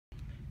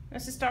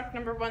This is stock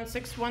number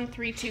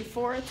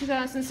 161324,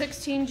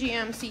 2016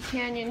 GMC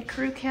Canyon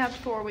Crew Cab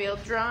 4-wheel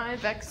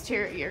drive.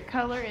 Exterior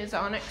color is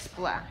onyx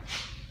black.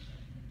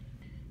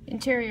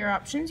 Interior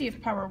options, you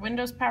have power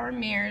windows, power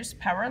mirrors,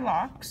 power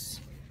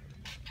locks,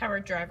 power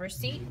driver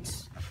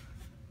seat,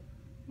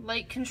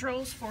 light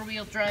controls,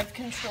 4-wheel drive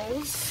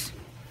controls,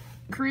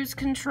 cruise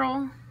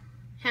control,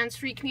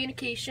 hands-free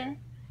communication,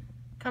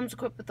 comes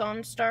equipped with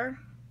OnStar,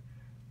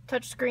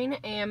 touchscreen,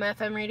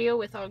 AM/FM radio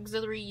with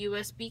auxiliary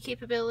USB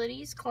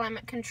capabilities,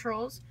 climate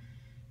controls,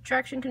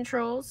 traction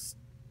controls,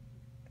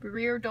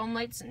 rear dome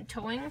lights and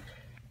towing.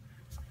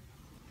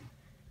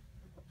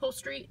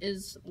 Upholstery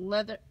is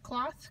leather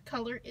cloth,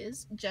 color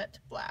is jet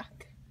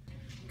black.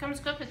 Comes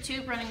equipped with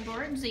 2 running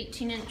boards,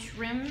 18-inch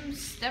rims,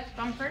 step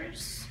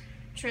bumpers,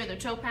 trailer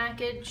tow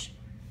package,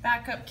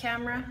 backup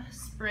camera,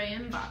 spray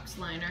and box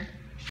liner.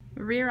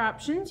 Rear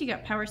options, you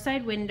got power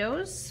side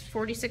windows,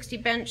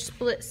 40/60 bench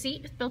split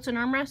seat with built-in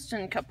armrest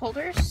and cup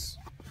holders.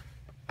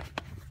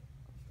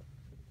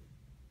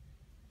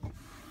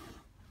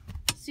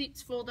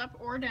 Seats fold up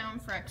or down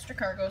for extra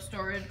cargo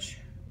storage.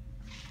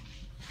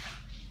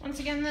 Once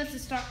again, this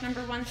is stock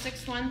number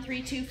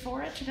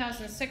 161324,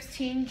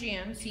 2016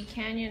 GMC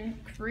Canyon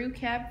Crew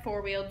Cab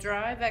 4-wheel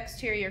drive.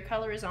 Exterior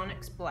color is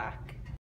onyx black.